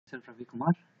myself Ravi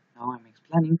Kumar. Now I'm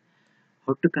explaining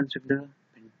how to construct the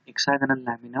hexagonal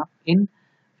lamina in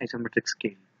isometric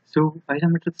scale. So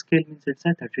isometric scale means it's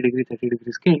a 30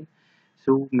 degree scale.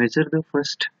 So measure the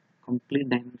first complete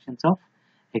dimensions of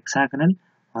hexagonal,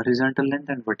 horizontal length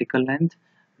and vertical length.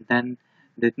 Then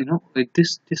that with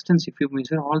this distance, if you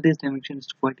measure all these dimensions,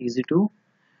 it's quite easy to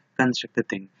construct the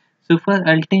thing. So first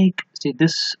I'll take, say,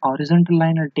 this horizontal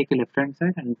line, I'll take a left hand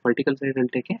side, and vertical side I'll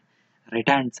take a right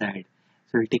hand side.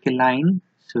 So I'll take a line.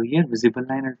 So here visible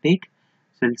line I'll take.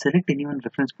 So I'll select any one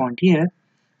reference point here.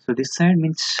 So this side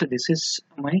means this is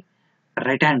my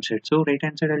right hand side. So right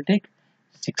hand side I'll take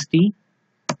 60,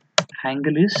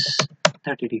 angle is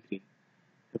 30 degree.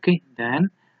 Okay,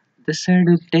 then this side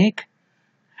will take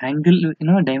angle,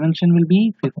 dimension will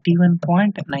be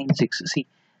 51.96. See,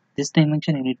 this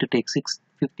dimension you need to take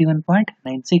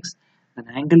 51.96. Then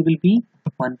angle will be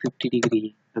 150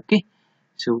 degree. Okay,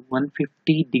 so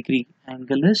 150 degree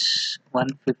angle is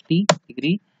 150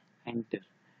 degree. Enter.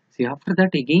 See, after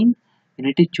that again you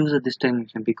need to choose this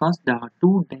dimension because the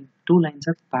two lines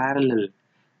are parallel.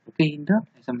 Okay, in the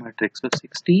isometric. So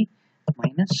 60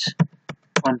 minus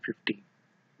 150.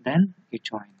 Then you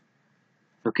join.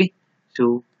 Okay,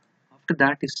 so after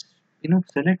that is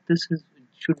select this is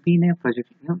should be in a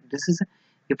projection. This is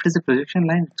if it is a projection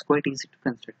line, it's quite easy to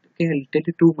construct. Okay, I'll tell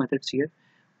you two methods here.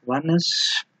 One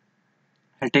is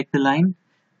I'll take the line.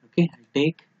 Okay, I'll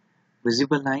take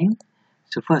visible line.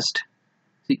 So first,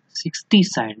 see, 60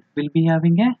 side will be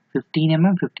having a 15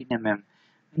 mm, 15 mm.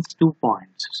 Means 2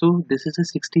 points. So this is a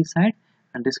 60 side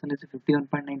and this one is a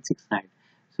 51.96 side.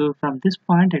 So from this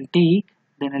point I'll take,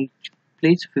 then I'll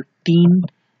place 15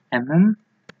 mm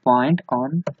point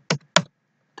on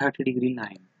 30 degree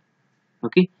line.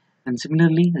 Okay, and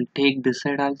similarly I'll take this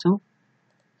side also.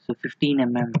 So 15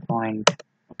 mm point.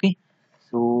 Okay,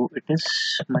 so it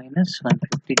is minus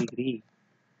 150 degree.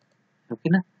 Okay,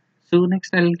 na? So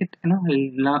next I'll get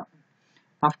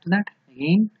after that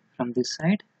again from this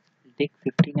side I'll take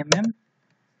 15 mm.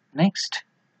 Next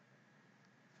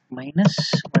minus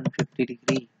 150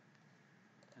 degree.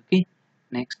 Okay,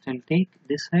 next I'll take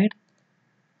this side,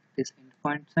 this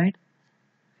endpoint side,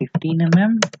 15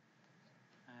 mm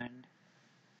and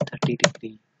 30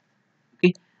 degree.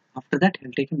 Okay, after that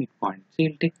I'll take a midpoint. So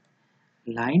I'll take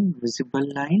line, visible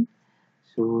line.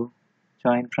 So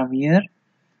join from here.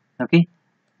 Okay,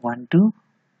 1 2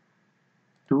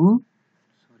 2.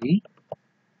 Sorry.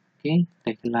 Okay,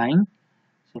 take a line.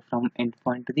 So from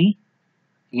endpoint to the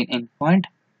endpoint.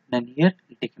 Then here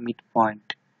we'll take a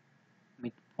midpoint.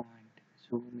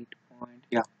 So midpoint,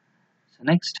 yeah. So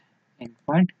next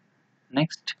endpoint,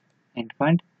 next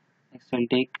endpoint, next I'll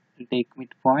take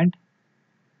midpoint,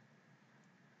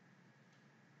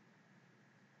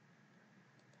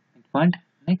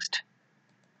 next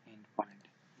endpoint.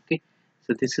 Okay,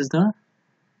 so this is the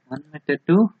one method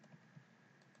to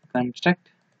construct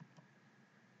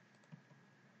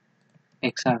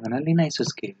hexagonal in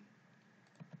isoscale.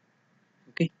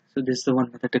 Okay, so this is the one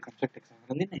method to construct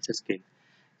hexagonal in isoscale.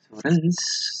 So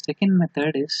else second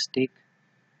method is take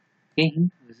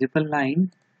again visible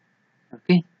line.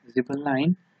 Okay, visible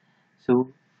line.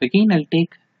 So again I'll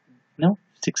take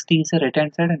 60 is a right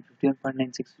hand side and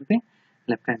 51.96 will be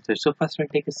left hand side. So first I'll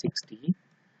take a 60,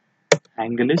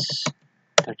 angle is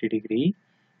 30 degree.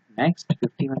 Next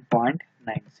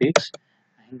 51.96,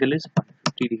 angle is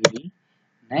 150 degree.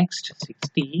 Next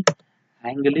 60,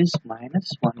 angle is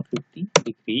minus 150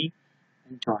 degree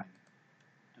and join.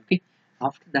 Okay,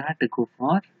 after that go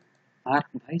for arc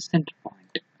by center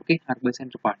point. Okay, arc by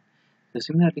center point. So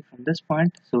similarly from this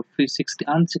point, so 60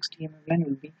 on 60 mm line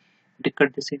will be to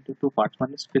cut this into two parts.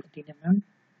 One is 15 mm.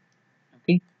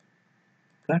 Okay,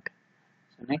 cut.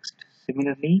 So next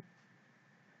similarly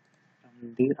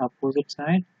from the opposite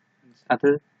side,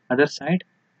 other side.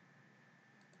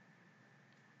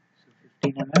 So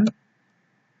 15 mm,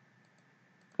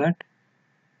 cut.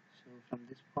 So from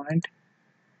this point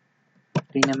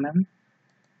 15 mm,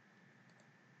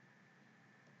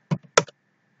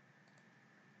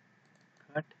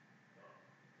 cut.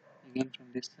 Again from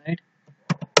this side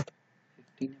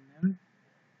 15 mm,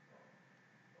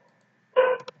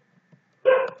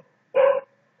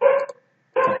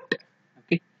 cut.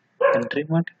 Okay, and trim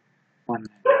one line.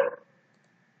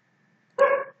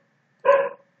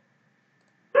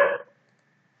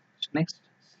 So next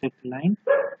strip line.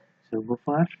 So go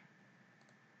for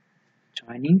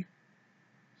joining.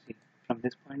 See, from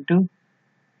this point to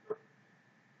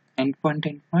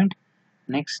endpoint,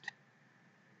 next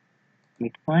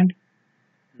midpoint,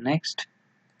 next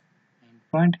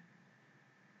endpoint,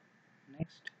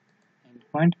 next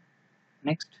endpoint,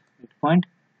 next midpoint,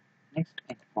 next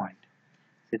endpoint.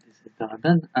 So this is So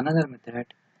another method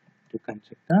to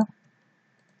construct the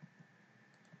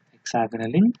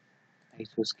hexagonal in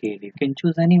isoscale. You can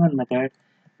choose any one method,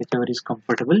 whichever is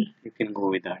comfortable, you can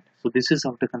go with that. So this is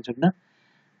how to construct the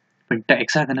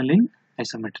hexagonal in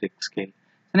isometric scale.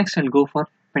 So next I'll go for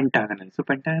pentagonal. So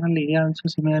pentagonal area also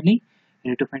similarly, you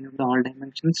need to find out the all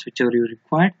dimensions whichever you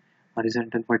require,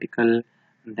 horizontal, vertical,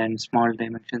 and then small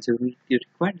dimensions you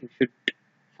require, you should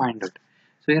find out.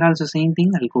 So here also same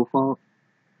thing, I'll go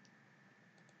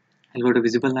to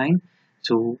visible line.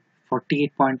 So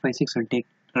 48.56 will take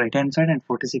right hand side and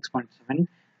 46.7 will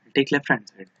take left hand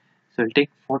side. So I'll take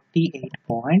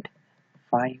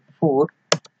 48.54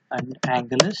 and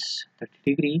angle is 30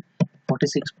 degree,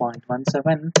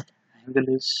 46.17 angle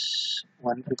is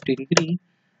 150 degree,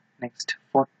 next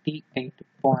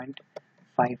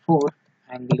 48.54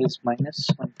 angle is minus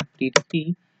 150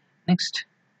 degree, next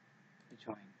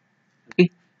join. Okay,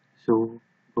 so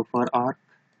go for arc.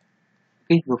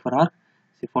 Okay, go for arc.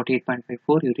 See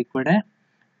 48.54, you require a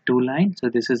two line. So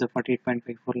this is a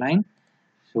 48.54 line.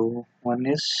 So one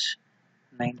is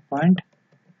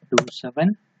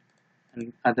 9.27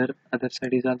 and other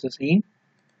side is also same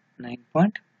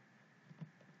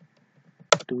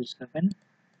 9.27.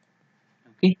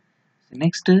 Okay, so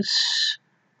next is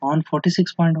on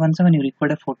 46.17 you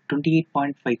require a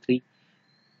 28.53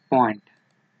 point.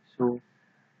 So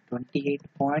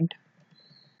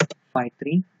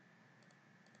 28.53.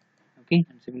 Okay,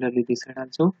 and similarly this side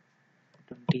also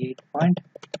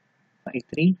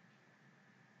 28.53,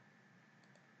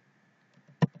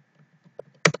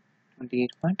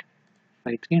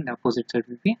 28.53, and opposite side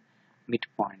will be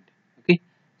midpoint. Okay,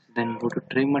 so then go to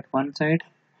trim at one side.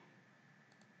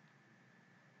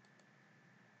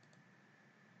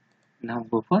 Now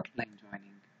go for line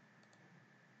joining.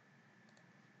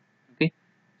 Okay,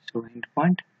 so end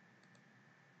point,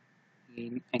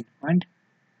 again end point,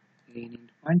 again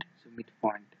end point, so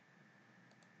midpoint,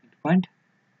 midpoint,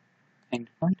 end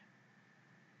point,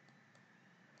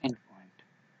 end point.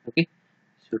 Okay,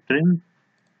 so trim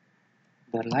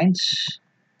the lines.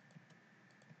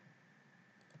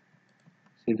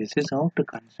 See, this is how to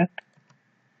construct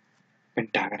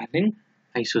pentagonal in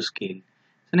isoscale.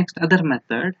 So next other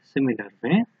method, similar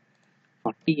way,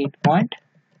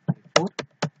 48.54,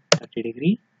 30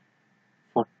 degree,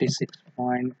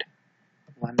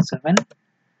 46.17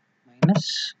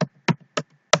 minus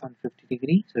 150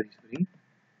 degree, sorry,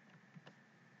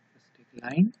 let's take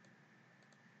line,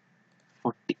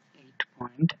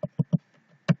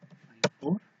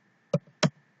 48.54,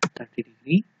 30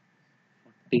 degree,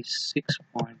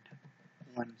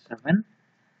 46.17,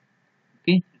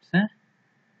 okay, it's a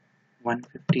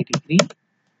 150 degree,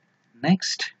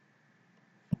 next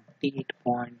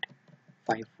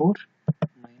 48.54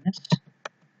 minus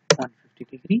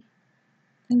 150 degree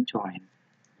and join.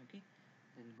 Okay,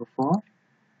 then go for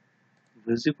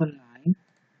visible line.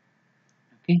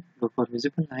 Okay, go for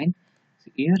visible line.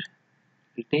 So here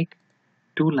we take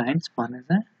two lines, one is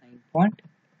a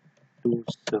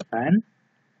 9.27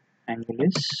 angle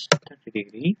is 30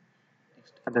 degree,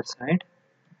 next other side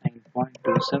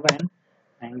 9.27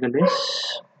 angle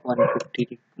is 150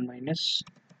 degree minus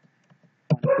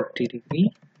 150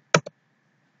 degree.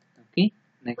 Okay,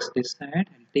 next this side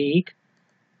I'll take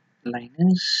line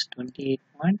is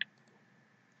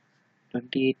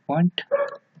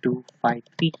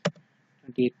 28.253,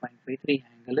 28.53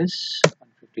 angle is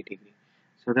 150 degree.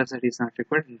 So that's it is not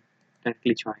required,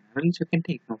 directly join, or else you can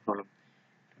take, no problem.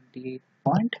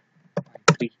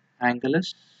 28.53 angle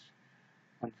is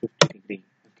 150 degree.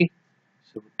 Okay,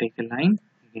 so take a line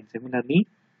again similarly,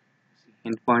 see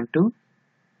end point to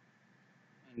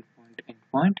end point, end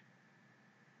point,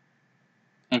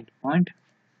 end point,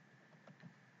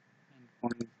 end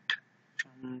point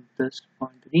from this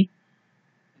point to the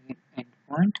end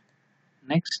point,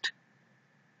 next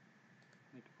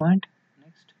midpoint,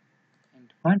 next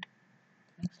end point,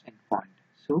 next end point.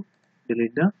 So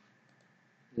delete the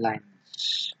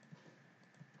lines.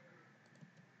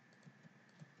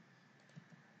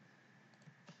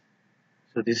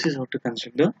 So this is how to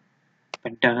construct the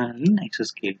pentagonal in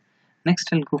isoscale.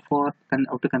 Next I'll go for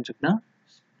how to construct the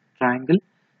triangle,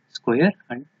 square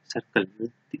and circle. The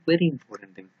very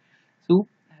important thing. So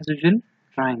as usual,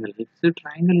 triangle. So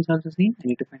triangle is also same. I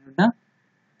need to find out the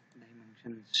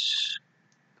dimensions,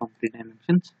 complete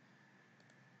dimensions.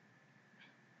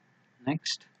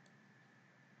 Next,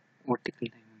 vertical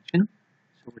dimension.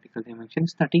 So vertical dimension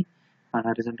is 30 and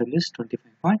horizontal is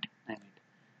 25.98.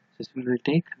 So similarly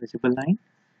take visible line.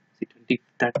 See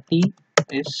 30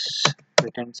 is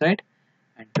right hand side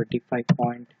and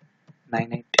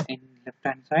 25.98 in left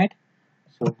hand side.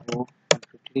 So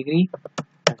 150 degree,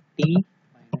 30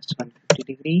 minus minus 150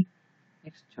 degree.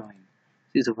 Next join.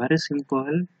 This is very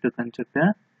simple to construct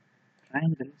the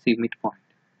triangle. See midpoint.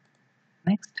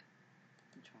 Next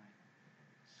join.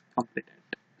 It's completed.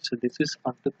 So this is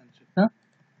how to construct the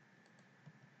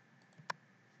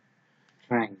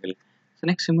triangle. So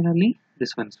next similarly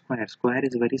this one square. Square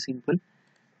is very simple.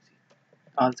 See,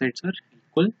 all sides are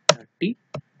equal 30.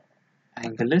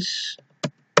 Angle is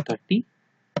 30.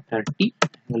 30.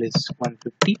 Angle is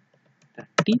 150.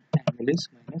 30. Angle is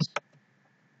minus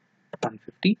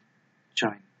 150.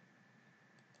 Join.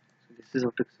 So this is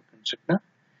how to construct the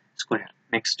square.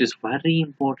 Next is very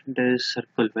important is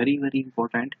circle. Very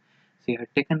important. See, I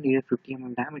have taken here 50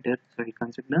 mm diameter, so I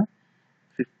construct the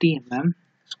 50 mm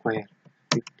square.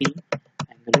 50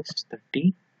 angle is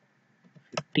 30.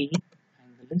 50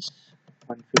 angle is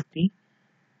 150.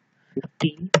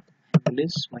 50 angle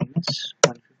is minus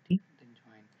 150. Then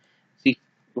join. See,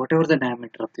 whatever the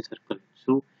diameter of the circle.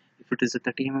 So if it is a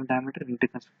 30 mm diameter, we need to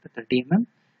construct the 30 mm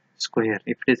square.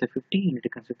 If it is a 50, you need to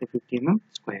construct the 50 mm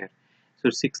square. So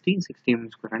 60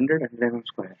 mm square, 100 mm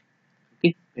square.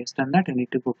 Okay, based on that, I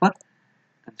need to go for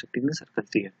constructing the circles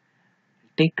here. I'll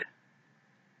take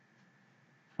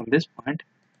from this point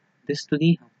this to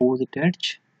the opposite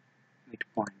edge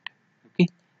midpoint. Okay,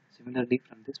 similarly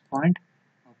from this point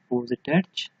opposite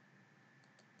edge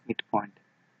midpoint.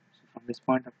 So from this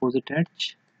point opposite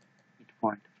edge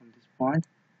midpoint. From this point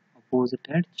opposite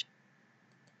edge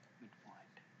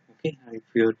midpoint. Okay, if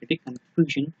you are getting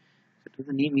confusion, so to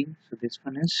the naming. So this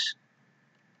one is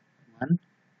 1,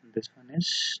 and this one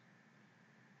is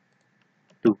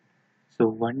 2. So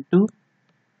 1 2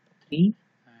 3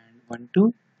 and 1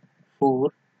 2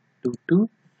 4, 2 2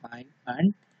 5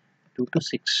 and 2 to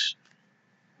 6.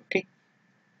 Okay,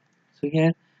 so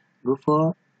here go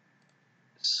for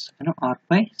arc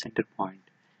by center point.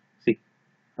 See,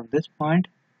 from this point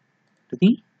to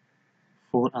the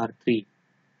 4R3.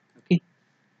 Okay,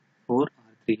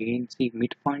 4R3 again. See,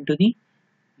 midpoint to the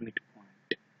midpoint.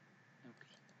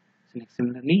 Okay, so next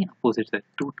similarly opposite side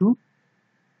 2 to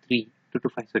 3, 2 to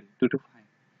 5. Sorry, 2 to 5,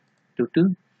 2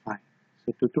 to 5.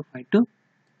 So 2 to 5 to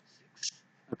 6.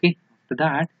 Okay, after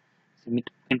that, so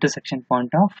intersection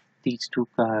point of these two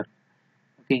curves.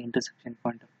 Okay, intersection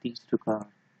point of these two curves.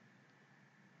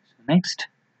 So next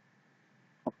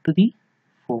up to the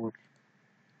 4.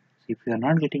 So if you are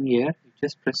not getting here, you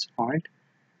just press Alt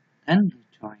and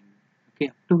join. Okay,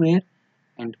 up to where?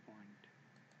 End point.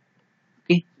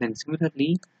 Okay, then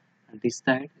similarly on this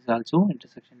side is also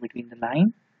intersection between the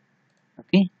line.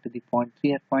 Okay, to the point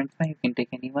 3 or point 5, you can take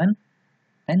any one,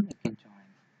 then you can join.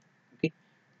 Okay,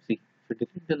 see, if you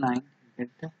delete the line, you get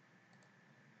the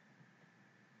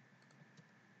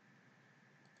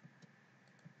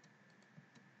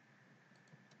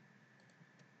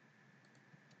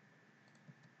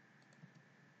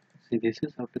see, this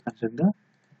is how to construct the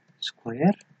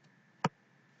square,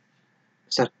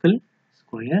 circle,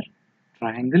 square,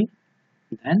 triangle,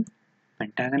 then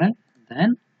pentagonal,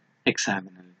 then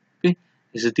hexagonal. Okay,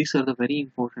 these are the very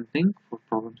important thing for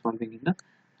problem solving in the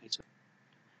ISO.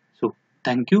 So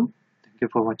thank you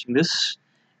for watching this.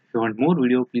 If you want more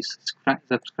video, please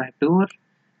subscribe to our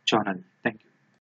channel. Thank you.